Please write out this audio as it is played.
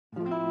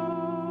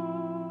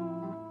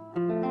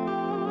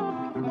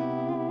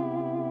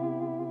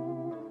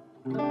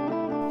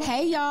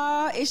Hey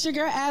y'all, it's your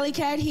girl Alie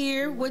Katt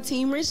here with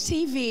Team Rich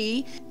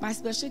TV. My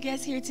special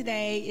guest here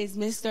today is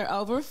Mr.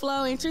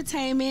 OVRFLW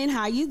Entertainment.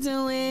 How you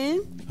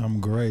doing? I'm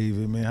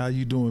gravy, man. How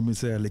you doing,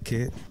 Miss Alie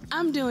Katt?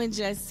 I'm doing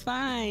just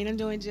fine.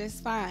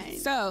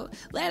 So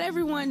let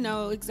everyone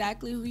know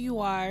exactly who you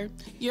are,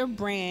 your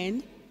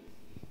brand.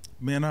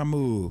 Man, I'm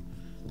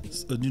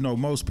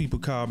most people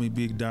call me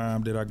Big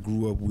Dime that I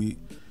grew up with.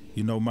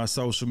 You know, my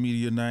social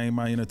media name,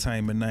 my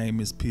entertainment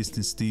name is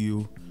Piston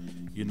Steel.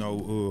 You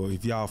know,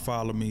 if y'all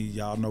follow me,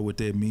 y'all know what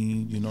that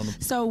means. You know.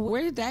 So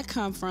where did that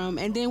come from?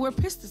 And then where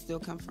Piston Steel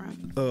come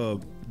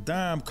from?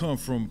 Dime come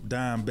from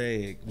dime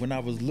bag. When I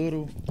was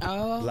little,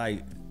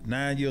 like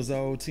 9 years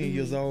old, 10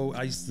 years old,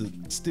 I used to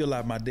steal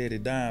out my daddy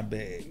dime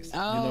bags.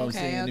 Oh, you know what I'm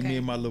saying? okay. And me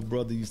and my little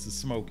brother used to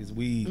smoke his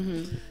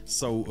weed.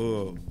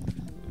 So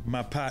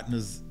my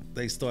partners,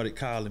 they started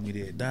calling me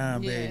that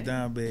dime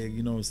bag,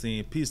 you know what I'm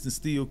saying? Piston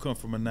Steel come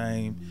from a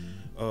name,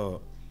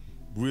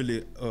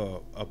 really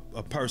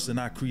a person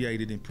I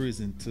created in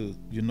prison to,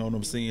 you know what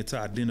I'm saying, to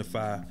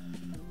identify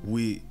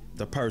with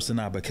the person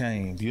I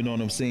became, you know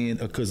what I'm saying?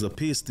 Because a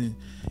piston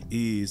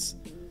is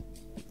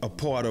a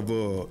part of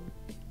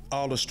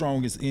all the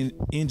strongest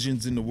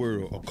engines in the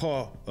world.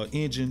 An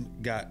engine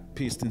got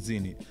pistons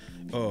in it.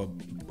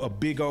 A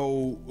big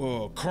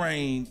old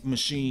crane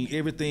machine,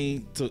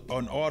 everything,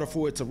 in order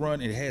for it to run,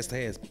 it has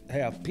to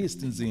have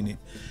pistons in it.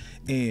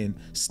 And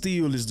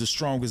steel is the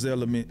strongest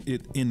element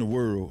in the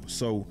world.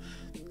 So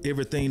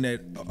everything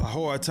that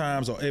hard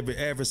times or every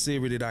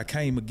adversary that I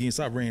came against,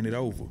 I ran it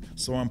over.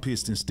 So I'm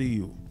Piston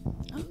Steel.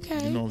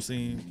 Okay. You know what I'm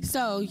saying?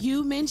 So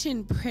you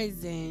mentioned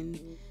prison.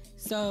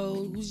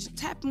 So we should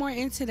tap more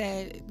into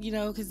that, you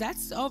know, because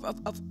that's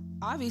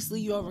obviously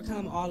you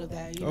overcome all of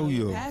that. You know,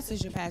 your past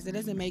is your past. It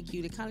doesn't make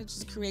you. It kind of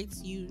just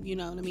creates you. You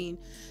know what I mean?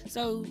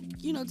 So,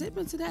 you know, dip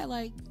into that.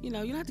 Like, you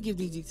know, you don't have to give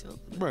me details.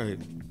 Right.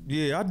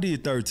 Yeah, I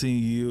did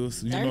 13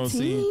 years. You 13? Know what I'm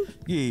saying?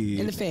 Yeah.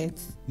 In the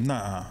feds?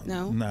 Nah.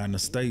 No? Nah, in the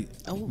state.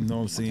 Oh. You know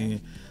what I'm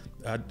saying?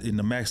 In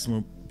the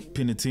maximum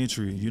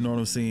penitentiary. You know what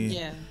I'm saying?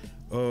 Yeah.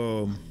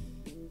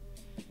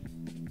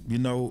 You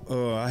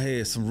know, I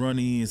had some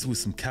run-ins with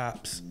some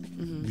cops.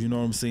 You know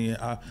what I'm saying?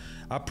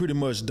 I pretty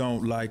much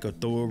don't like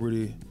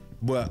authority,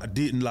 but I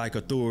didn't like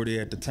authority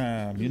at the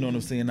time. You know what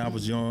I'm saying? I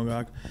was young.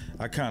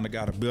 I kind of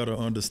got a better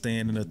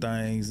understanding of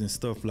things and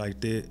stuff like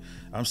that.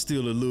 I'm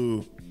still a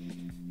little,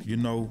 you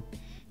know.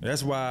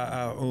 That's why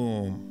I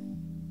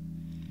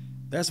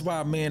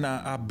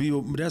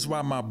build. That's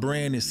why my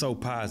brand is so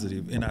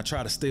positive, and I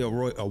try to stay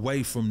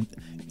away from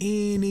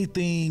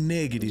anything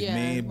negative,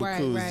 man.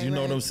 Because you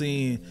know what I'm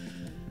saying.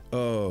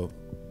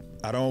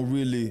 I don't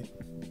really.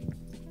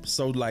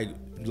 So like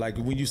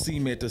when you see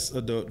me at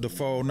the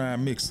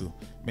 409 mixer,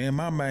 man,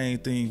 my main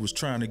thing was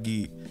trying to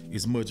get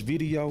as much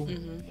video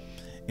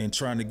and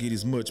trying to get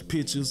as much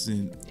pictures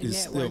and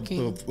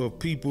of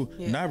people,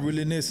 not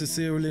really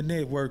necessarily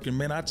networking,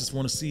 man. I just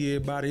want to see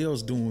everybody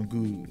else doing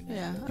good.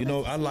 Yeah, you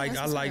know, I like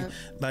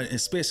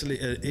especially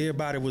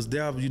everybody was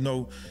there, you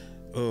know,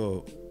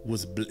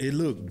 it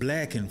looked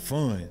black and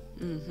fun.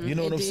 You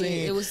know what I'm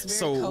saying? It was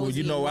very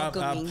cozy, you know,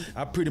 welcoming.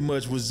 I pretty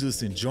much was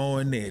just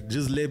enjoying that.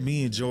 Just let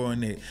me enjoy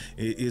that.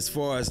 As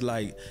far as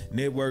like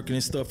networking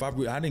and stuff, I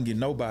didn't get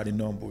nobody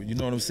number. You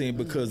know what I'm saying?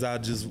 Because I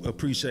just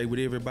appreciate what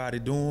everybody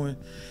doing.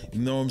 You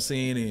know what I'm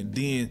saying? And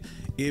then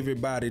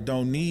everybody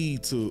don't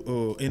need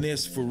to, and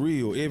that's for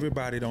real.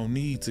 Everybody don't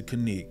need to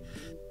connect.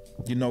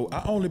 You know,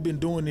 I only been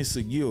doing this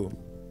a year.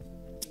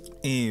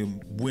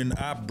 And when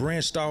I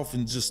branched off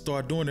and just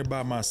started doing it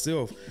by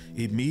myself,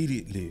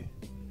 immediately,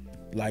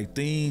 like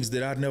things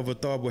that I never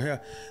thought would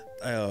have,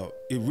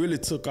 it really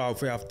took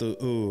off after,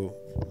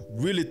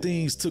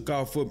 things took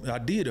off. I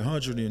did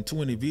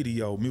 120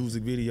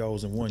 music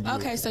videos in 1 year.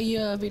 Okay, so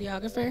you're a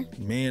videographer?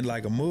 Man,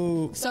 like a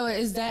mug. So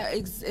is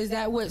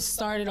that what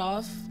started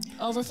off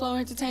OVRFLW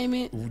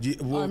Entertainment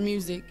or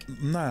music?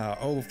 Nah,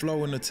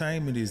 OVRFLW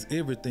Entertainment is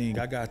everything.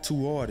 I got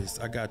 2 artists.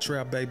 I got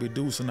Trap Baby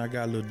Deuce and I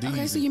got Lil D.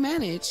 Okay, so you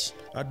manage.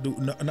 I do.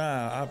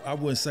 Nah, I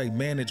wouldn't say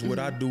manage. What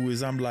I do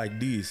is I'm like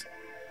this.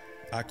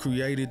 I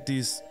created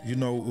this, you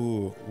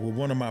know, with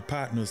one of my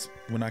partners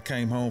when I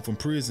came home from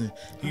prison.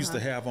 He used to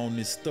have on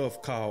this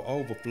stuff called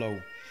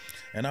OVRFLW.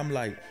 And I'm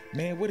like,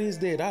 man, what is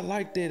that? I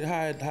like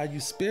that, how you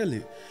spell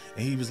it.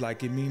 And he was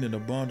like, it means an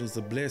abundance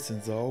of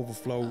blessings, or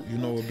overflow, you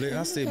know.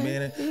 I said,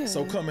 man,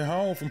 so coming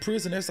home from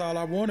prison, that's all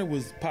I wanted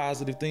was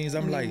positive things.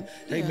 I'm like,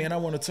 hey, man, I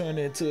want to turn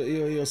that into an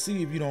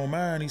LLC if you don't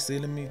mind. He said,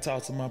 let me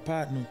talk to my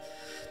partner.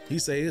 He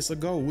said, it's a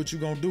go. What you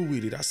gonna do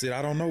with it? I said,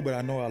 I don't know, but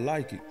I know I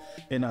like it.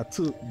 And I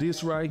took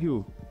this right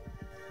here.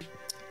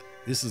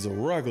 This is a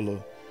regular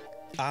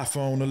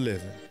iPhone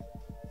 11.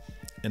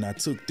 And I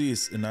took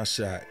this and I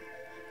shot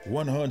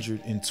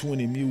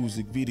 120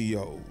 music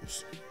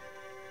videos.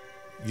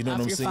 You know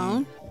what I'm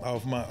saying?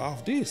 Phone?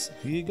 Off this.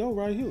 Here you go,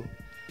 right here.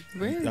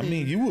 Really? I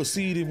mean, you will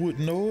see it and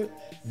wouldn't know it,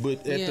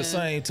 but at the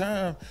same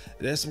time,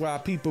 that's why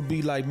people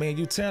be like, man,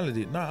 you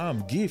talented. Nah,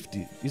 I'm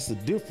gifted. It's a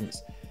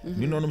difference.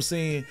 You know what I'm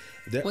saying?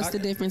 What's the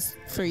difference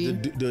for you?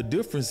 The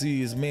difference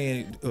is,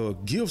 man,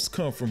 gifts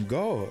come from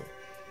God.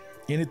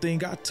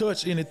 Anything I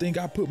touch, anything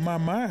I put my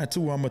mind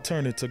to, I'ma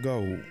turn it to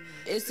gold.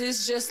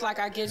 It's just like,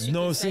 I guess you know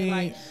could what I'm say,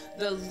 saying?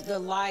 like the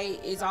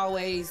light is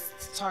always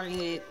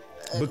targeted.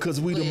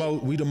 Because we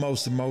the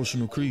most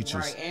emotional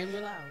creatures. Right, and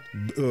we're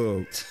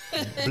loud.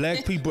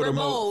 Black people are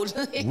bold.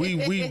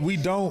 we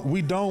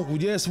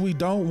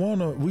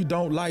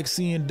don't like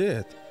seeing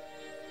death.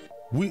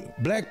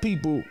 Black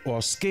people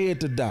are scared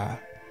to die.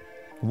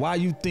 Why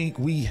you think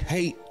we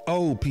hate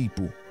old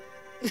people?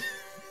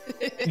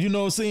 You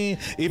know what I'm saying?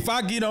 If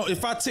I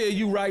tell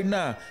you right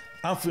now,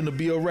 I'm finna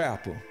be a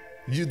rapper,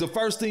 the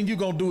first thing you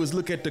gonna do is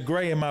look at the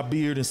gray in my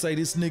beard and say,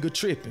 this nigga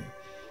tripping.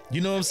 You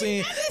know what I'm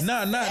saying?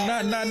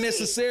 Not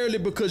necessarily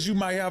because you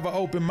might have an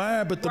open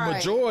mind, but the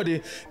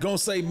majority gonna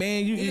say,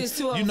 man, you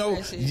know,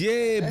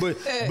 yeah,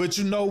 but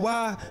you know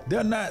why?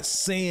 They're not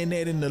saying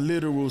that in the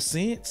literal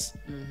sense.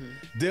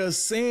 They're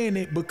saying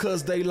it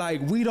because they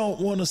like, we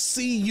don't want to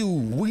see you.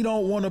 We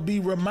don't want to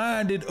be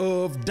reminded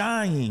of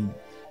dying.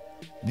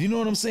 You know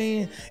what I'm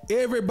saying?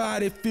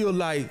 Everybody feel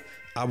like,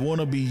 I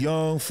want to be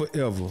young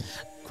forever.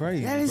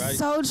 Crazy, that is right?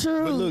 so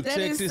true. But look, that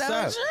check is this so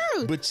out.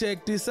 True. But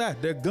check this out.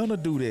 They're gonna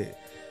do that.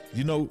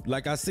 You know,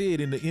 like I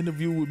said in the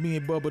interview with me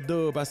and Bubba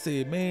Dub, I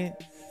said, man,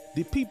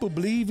 did people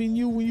believe in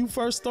you when you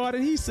first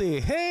started? He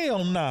said,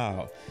 hell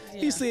no. Yeah.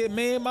 He said,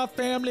 man, my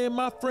family and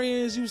my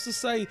friends used to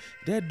say,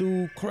 that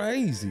dude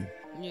crazy.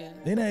 Yeah.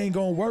 It ain't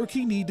gonna work.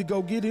 He need to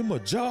go get him a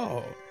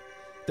job.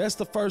 That's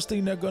the first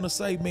thing they're gonna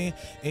say, man.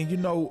 And you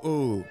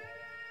know,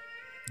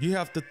 you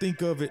have to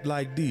think of it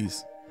like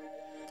this.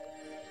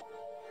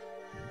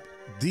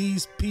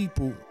 These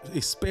people,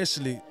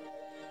 especially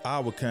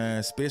our kind,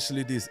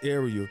 especially this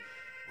area,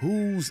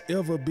 who's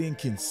ever been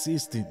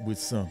consistent with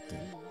something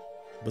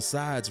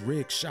besides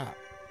Rick Shop?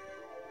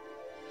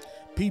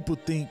 People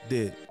think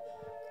that,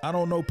 I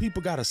don't know,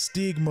 people got a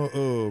stigma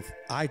of,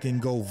 I can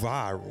go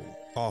viral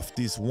off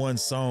this one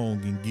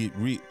song and get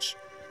rich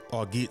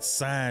or get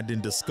signed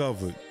and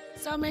discovered.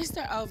 So,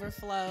 Mr.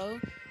 Overflow,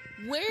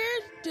 where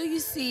do you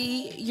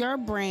see your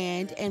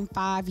brand in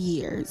 5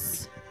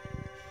 years?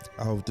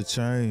 Off the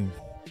chain.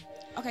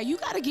 Okay, you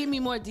got to give me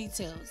more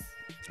details.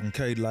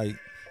 Okay, like,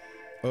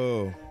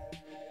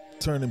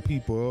 turning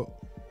people up.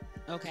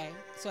 Okay,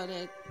 so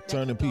that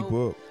turning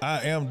people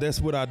up. That's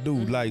what I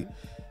do. Like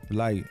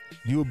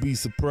you'll be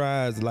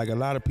surprised. Like, a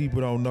lot of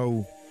people don't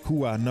know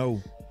who I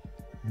know.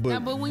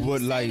 But when you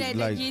say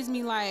that gives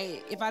me,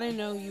 like, if I didn't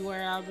know who you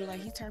were, I'll be like,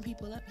 he turned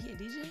people up. He a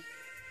DJ?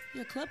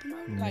 You a club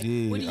promoter? Like,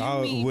 yeah, what do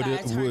you mean by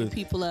turning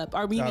people up?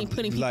 Or meaning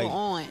putting people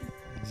on?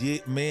 Yeah,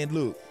 man,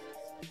 look,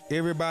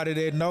 everybody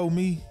that know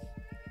me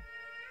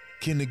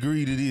can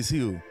agree to this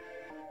here.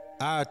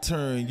 I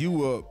turn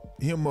you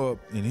up, him up,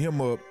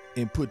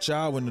 and put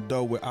y'all in the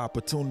door with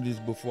opportunities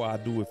before I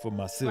do it for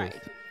myself.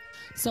 Right.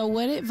 So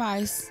what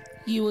advice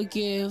you would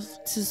give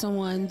to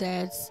someone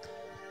that's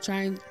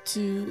they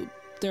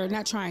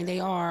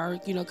are,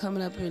 you know,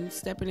 coming up and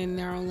stepping in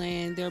their own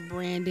land, their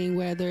branding,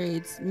 whether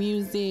it's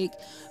music,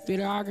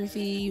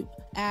 videography,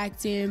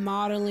 acting,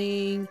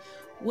 modeling,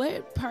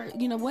 what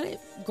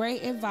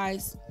great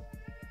advice,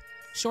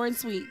 short and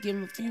sweet, give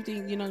them a few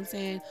things, you know what I'm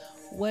saying?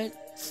 What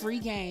free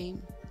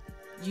game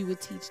you would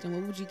teach them?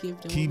 What would you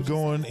give them? Keep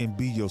going and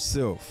be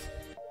yourself.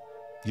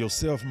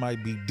 Yourself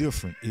might be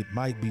different. It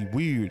might be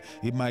weird.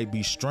 It might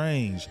be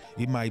strange.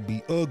 It might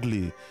be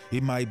ugly.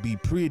 It might be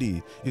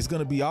pretty. It's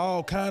going to be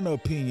all kind of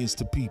opinions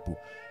to people.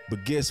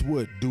 But guess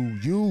what? Do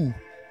you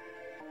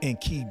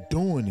and keep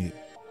doing it.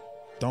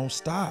 Don't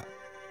stop.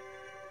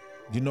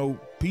 You know,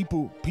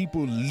 people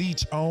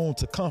leech on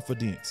to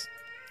confidence.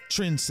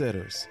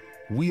 Trendsetters.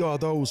 We are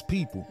those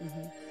people.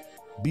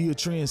 Mm-hmm. Be a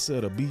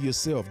trendsetter. Be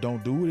yourself.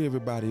 Don't do what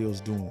everybody else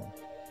doing.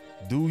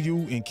 Do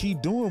you and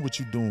keep doing what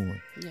you're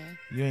doing. Yeah.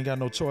 You ain't got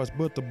no choice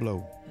but to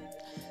blow.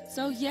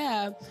 So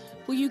yeah,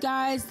 well, you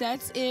guys,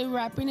 that's it.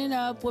 Wrapping it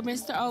up with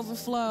Mr.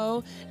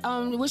 Overflow.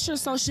 What's your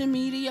social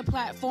media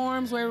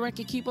platforms where everyone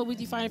can keep up with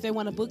you? Find if they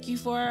want to book you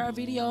for a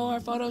video or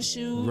a photo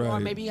shoot, right. Or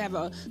maybe you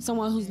have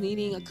someone who's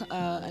needing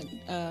a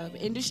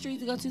industry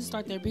to go to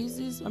start their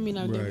business.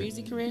 Right. Their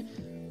music career.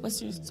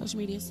 What's your social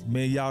medias?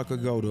 Man, y'all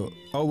could go to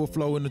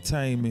Overflow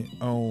Entertainment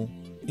on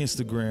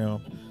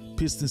Instagram,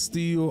 Piston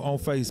Steel on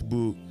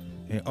Facebook,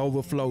 and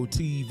Overflow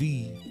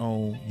TV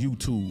on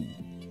YouTube.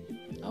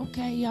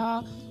 Okay,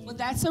 y'all. Well,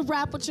 that's a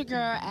wrap with your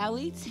girl,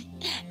 Alie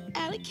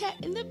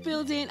Katt in the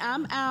building.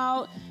 I'm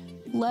out.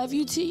 Love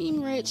you,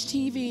 Team Rich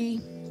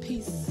TV.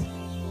 Peace.